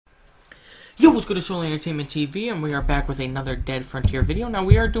Yo, what's good? It's Solely-Entertainment-Teevee, and we are back with another Dead Frontier video. Now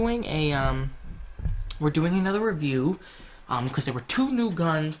we are doing another review, because there were two new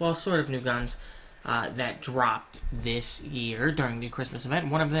guns, well, sort of new guns, that dropped this year during the Christmas event.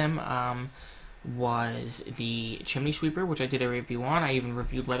 One of them, was the Chimney Sweeper, which I did a review on. I even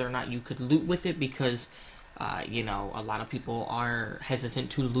reviewed whether or not you could loot with it, because, you know, a lot of people are hesitant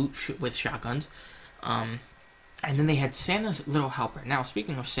to loot with shotguns. And then they had Santa's Little Helper. Now,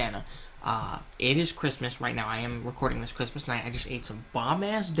 speaking of Santa, it is Christmas right now. I am recording this Christmas night. I just ate some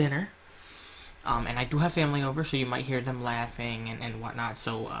bomb-ass dinner. And I do have family over, so you might hear them laughing and whatnot.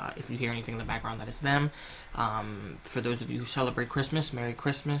 So, if you hear anything in the background, that is them. For those of you who celebrate Christmas, Merry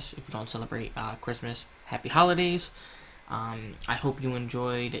Christmas. If you don't celebrate Christmas, Happy Holidays. I hope you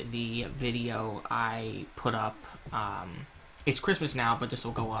enjoyed the video I put up. It's Christmas now, but this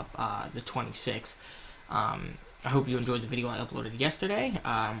will go up the 26th. I hope you enjoyed the video I uploaded yesterday.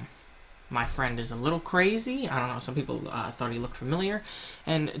 My friend is a little crazy. I don't know, some people thought he looked familiar.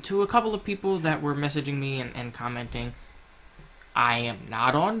 And to a couple of people that were messaging me and commenting, I am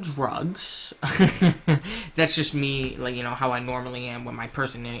not on drugs. That's just me, like, you know, how I normally am when my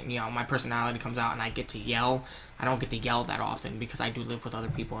personality comes out and I get to yell. I don't get to yell that often because I do live with other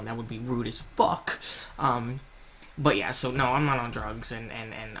people and that would be rude as fuck. But yeah, so no, I'm not on drugs, and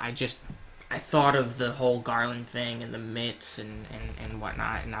I thought of the whole garland thing and the mitts and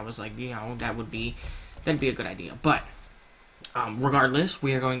whatnot, and I was like, you know, that'd be a good idea. But regardless,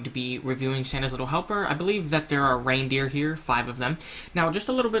 we are going to be reviewing Santa's Little Helper. I believe that there are reindeer here, 5 of them. Now, just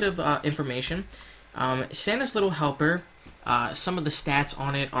a little bit of information. Santa's Little Helper, some of the stats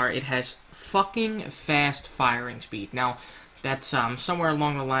on it are it has fucking fast firing speed. Now, that's somewhere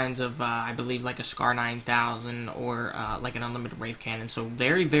along the lines of, I believe, like a Scar 9000 or like an unlimited Wraith Cannon. So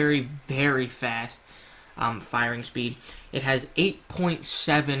very, very, very fast firing speed. It has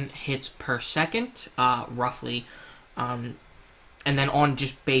 8.7 hits per second, roughly. And then on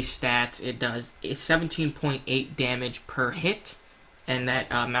just base stats, it's 17.8 damage per hit. And that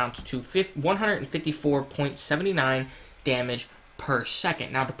amounts to 154.79 damage per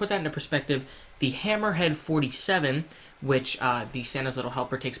second. Now, to put that into perspective, the Hammerhead 47, which the Santa's Little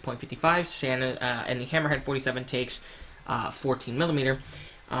Helper takes 0.55, and the Hammerhead 47 takes 14 millimeter.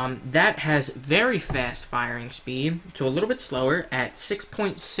 That has very fast firing speed, so a little bit slower at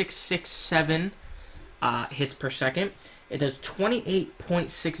 6.667 hits per second. It does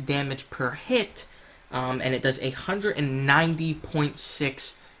 28.6 damage per hit, and it does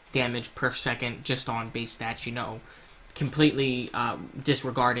 190.6 damage per second just on base stats, you know, completely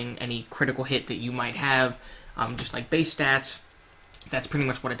disregarding any critical hit that you might have. Just like base stats, that's pretty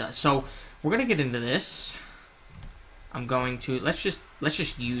much what it does. So we're gonna get into this. I'm going to let's just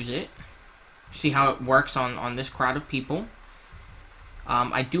use it, see how it works on this crowd of people.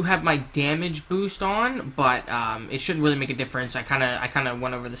 I do have my damage boost on, but it shouldn't really make a difference. I kind of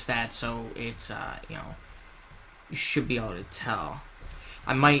went over the stats, so it's you know, you should be able to tell.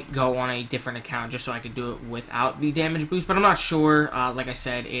 I might go on a different account just so I could do it without the damage boost, but I'm not sure. Like I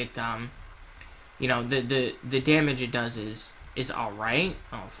said, it you know, the damage it does is alright.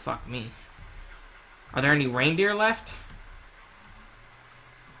 Oh, fuck me. Are there any reindeer left?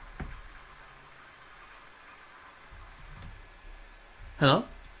 Hello?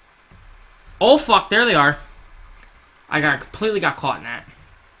 Oh, fuck, there they are. I completely got caught in that.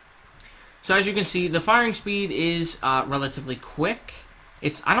 So as you can see, the firing speed is relatively quick.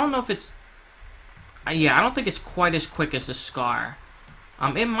 I don't know if it's... yeah, I don't think it's quite as quick as the Scar.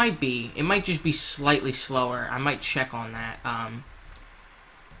 It might be. It might just be slightly slower. I might check on that.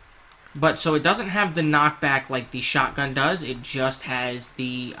 But, so it doesn't have the knockback like the shotgun does. It just has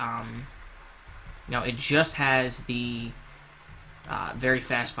the, it just has the, very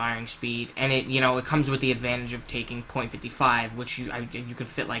fast firing speed. And it, you know, it comes with the advantage of taking .55, which you can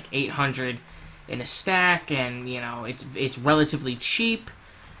fit like 800 in a stack, and, you know, it's relatively cheap.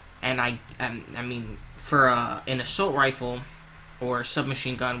 And I mean, for an assault rifle or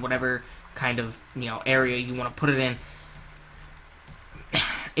submachine gun, whatever kind of, you know, area you want to put it in,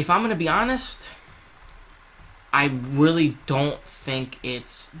 if I'm going to be honest, I really don't think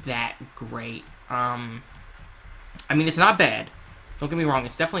it's that great. I mean, it's not bad. Don't get me wrong,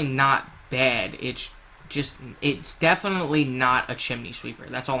 it's definitely not bad. It's definitely not a Chimney Sweeper.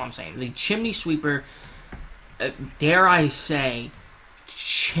 That's all I'm saying. The Chimney Sweeper, dare I say,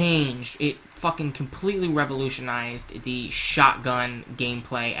 changed. It fucking completely revolutionized the shotgun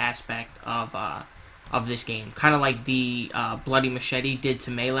gameplay aspect of this game. Kind of like the Bloody Machete did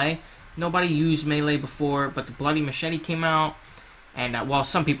to Melee. Nobody used Melee before, but the Bloody Machete came out, and well,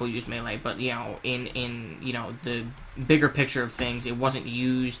 some people use Melee, but you know, in you know, the bigger picture of things, it wasn't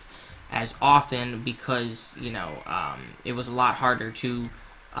used as often because, it was a lot harder to,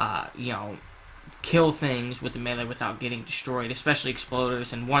 kill things with the melee without getting destroyed, especially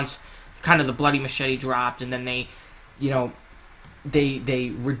exploders. And once kind of the bloody machete dropped, and then they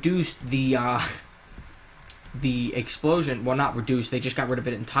reduced the explosion. Well, not reduced, they just got rid of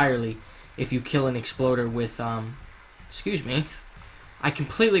it entirely. If you kill an exploder with, excuse me, I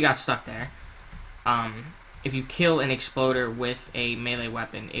completely got stuck there. If you kill an exploder with a melee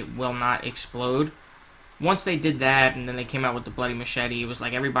weapon, it will not explode. Once they did that, and then they came out with the bloody machete, it was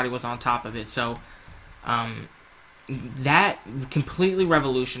like everybody was on top of it. So, that completely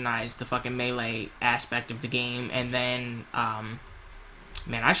revolutionized the fucking melee aspect of the game. And then,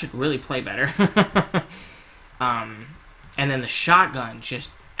 man, I should really play better. And then the shotgun just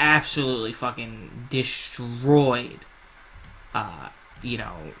absolutely fucking destroyed,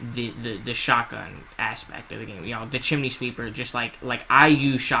 the shotgun aspect of the game. The chimney sweeper, just like I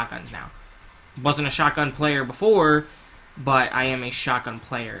use shotguns now. Wasn't a shotgun player before, but I am a shotgun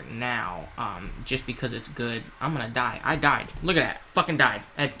player now, just because it's good. I'm gonna die. I died. Look at that. Fucking died.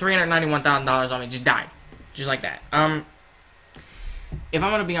 I had $391,000 on me, just died. Just like that. If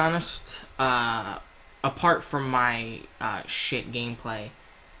I'm gonna be honest, apart from my, shit gameplay,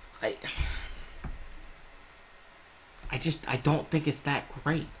 I don't think it's that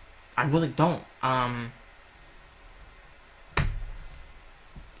great. I really don't.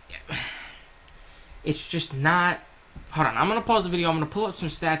 It's just not... Hold on, I'm going to pause the video. I'm going to pull up some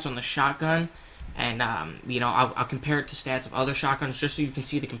stats on the shotgun. And, I'll compare it to stats of other shotguns just so you can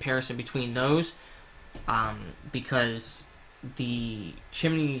see the comparison between those. Because the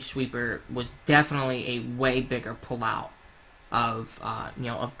chimney sweeper was definitely a way bigger pullout of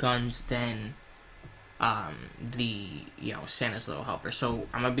guns than the Santa's Little Helper. So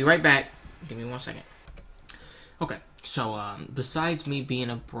I'm gonna be right back. Give me 1 second. Okay, so besides me being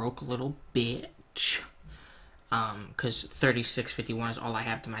a broke little bitch, because 3651 is all I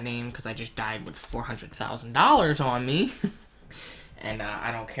have to my name, because I just died with $400,000 on me, and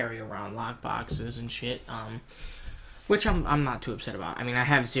I don't carry around lock boxes and shit. Which I'm not too upset about. I mean, I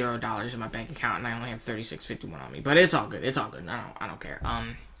have $0 in my bank account, and I only have 3651 on me. But it's all good. It's all good. I don't care.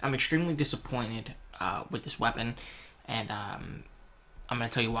 I'm extremely disappointed with this weapon, and I'm gonna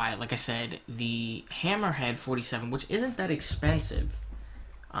tell you why. Like I said, the Hammerhead 47, which isn't that expensive,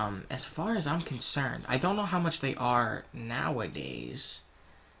 as far as I'm concerned. I don't know how much they are nowadays.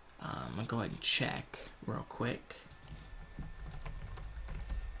 I'm gonna go ahead and check real quick.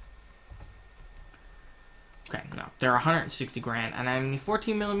 Okay, no, they're 160 grand, and I mean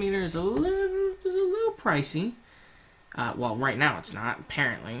 14 millimeter is a little pricey. Well, right now it's not.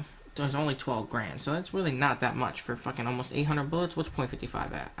 Apparently, there's only 12 grand, so that's really not that much for fucking almost 800 bullets. What's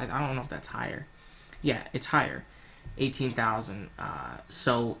 .55 at? I don't know if that's higher. Yeah, it's higher, 18,000.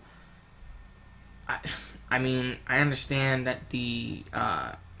 So, I mean, I understand that the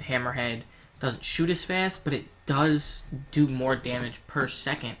Hammerhead doesn't shoot as fast, but it does do more damage per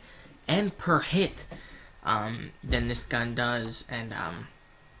second and per hit than this gun does. And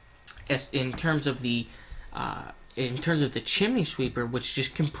in terms of the chimney sweeper, which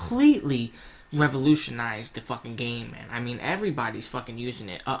just completely revolutionized the fucking game, man. I mean, everybody's fucking using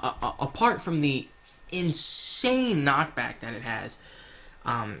it. Apart from the insane knockback that it has,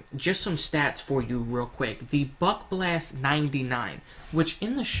 just some stats for you real quick. The Buck Blast 99, which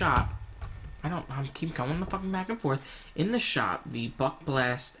in the shop, I keep going the fucking back and forth. In the shop, the Buck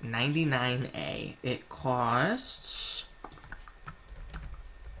Blast 99A, it costs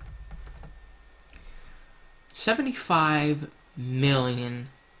 $75 million.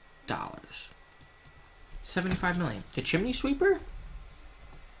 $75 million. The chimney sweeper,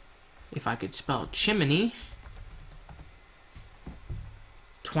 if I could spell chimney,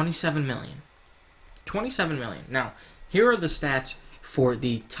 $27 million. $27 million. Now, here are the stats for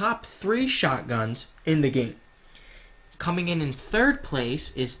the top 3 shotguns in the game. Coming in third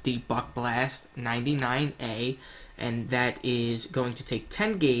place is the Buck Blast 99A, and that is going to take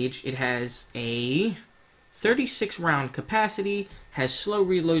 10 gauge. It has a 36 round capacity, has slow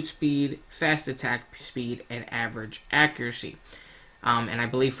reload speed, fast attack speed, and average accuracy. And I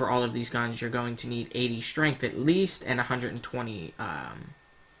believe for all of these guns, you're going to need 80 strength at least, and 120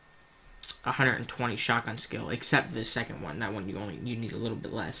 shotgun skill, except the second one. That one you need a little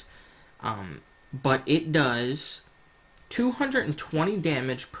bit less. But it does 220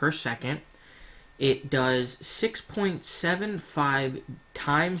 damage per second. It does 6.75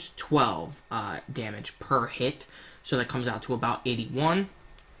 times 12 damage per hit, so that comes out to about 81.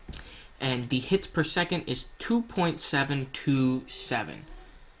 And the hits per second is 2.727.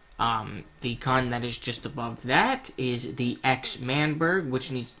 The gun that is just above that is the X-Manberg, which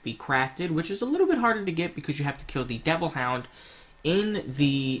needs to be crafted, which is a little bit harder to get because you have to kill the Devil Hound in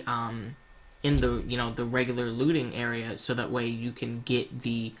the the regular looting area, so that way you can get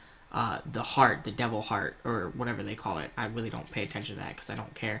the heart, the devil heart, or whatever they call it. I really don't pay attention to that because I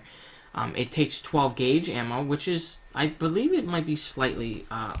don't care. It takes 12 gauge ammo, which is, I believe it might be slightly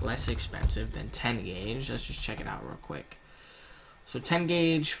less expensive than 10 gauge. Let's just check it out real quick. So 10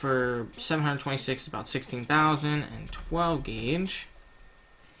 gauge for 726 is about 16,000, and 12 gauge.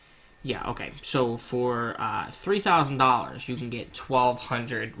 Yeah, okay. So for $3,000, you can get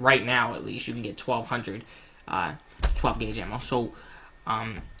 1,200. Right now, at least, you can get 1,200 12 gauge ammo. So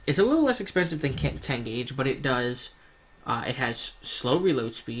it's a little less expensive than 10 gauge, but it does. It has slow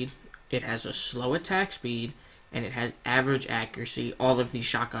reload speed. It has a slow attack speed, and it has average accuracy. All of these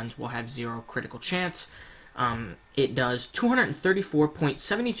shotguns will have 0 critical chance. It does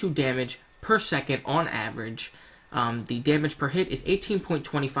 234.72 damage per second on average. The damage per hit is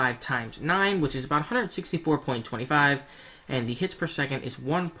 18.25 times 9, which is about 164.25, and the hits per second is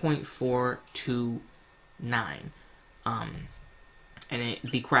 1.429. And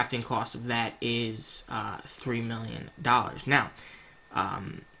the crafting cost of that is $3 million. Now,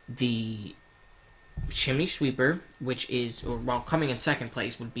 the Chimney Sweeper, which is, coming in second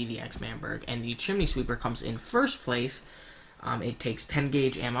place would be the X-Manberg, and the Chimney Sweeper comes in first place. It takes 10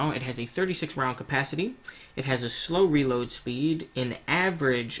 gauge ammo. It has a 36 round capacity. It has a slow reload speed, an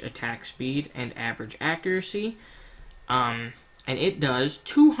average attack speed, and average accuracy. And it does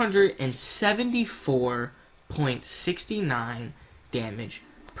 274.69 damage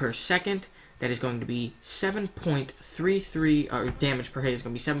per second. That is going to be 7.33, or damage per hit is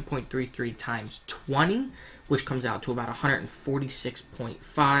going to be 7.33 times 20, which comes out to about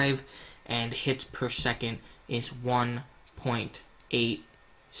 146.5, and hits per second is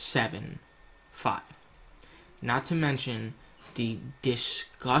 1.875. Not to mention the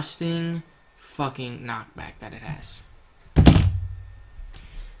disgusting fucking knockback that it has.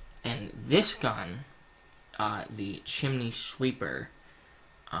 And this gun, the Chimney Sweeper,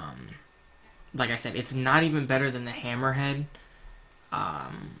 like I said, it's not even better than the Hammerhead.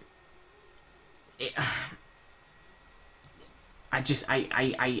 I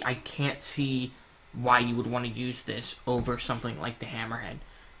can't see why you would want to use this over something like the Hammerhead.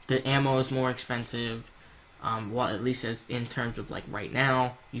 The ammo is more expensive. Well, at least as in terms of like right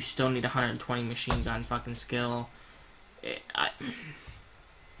now, you still need 120 machine gun fucking skill.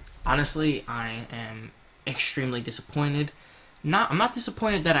 Honestly, I am extremely disappointed. I'm not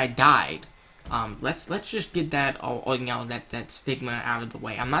disappointed that I died. Let's just get that that stigma out of the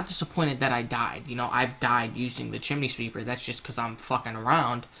way. I'm not disappointed that I died. I've died using the Chimney Sweeper. That's just because I'm fucking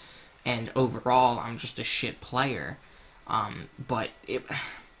around, and overall I'm just a shit player. But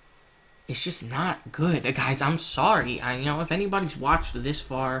it's just not good, guys. I'm sorry. If anybody's watched this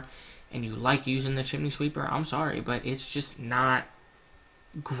far and you like using the Chimney Sweeper, I'm sorry, but it's just not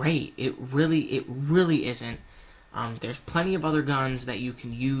great. It really isn't. There's plenty of other guns that you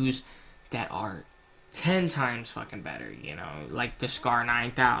can use that are 10 times fucking better, like the Scar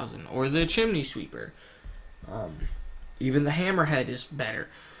 9000 or the Chimney Sweeper. Even the Hammerhead is better.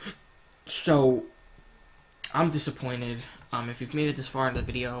 So, I'm disappointed. If you've made it this far in the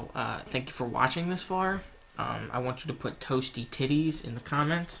video, thank you for watching this far. I want you to put Toasty Titties in the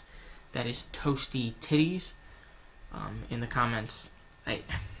comments. That is Toasty Titties in the comments.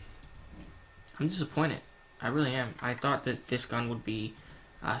 I'm disappointed. I really am. I thought that this gun would be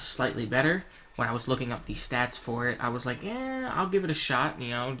slightly better. When I was looking up the stats for it, I was like, I'll give it a shot,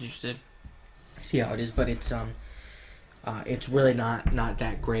 just to see how it is. But it's really not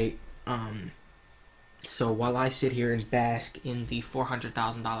that great. So while I sit here and bask in the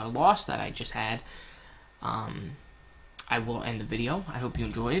 $400,000 loss that I just had, I will end the video. I hope you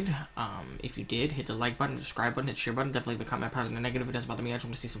enjoyed. If you did, hit the like button, subscribe button, hit the share button. Definitely leave a comment, positive or negative. It doesn't bother me. I just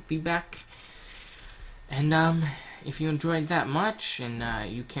want to see some feedback. And if you enjoyed that much,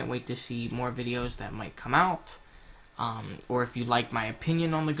 and you can't wait to see more videos that might come out, or if you like my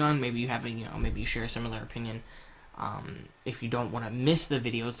opinion on the gun, maybe you have maybe you share a similar opinion. If you don't want to miss the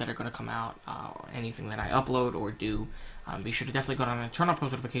videos that are going to come out, or anything that I upload or do, be sure to definitely go down and turn on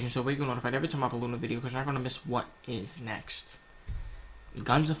post notifications so we get notified every time I upload a video, because you're not going to miss what is next.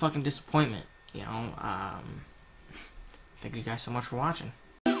 Gun's a fucking disappointment, Thank you guys so much for watching.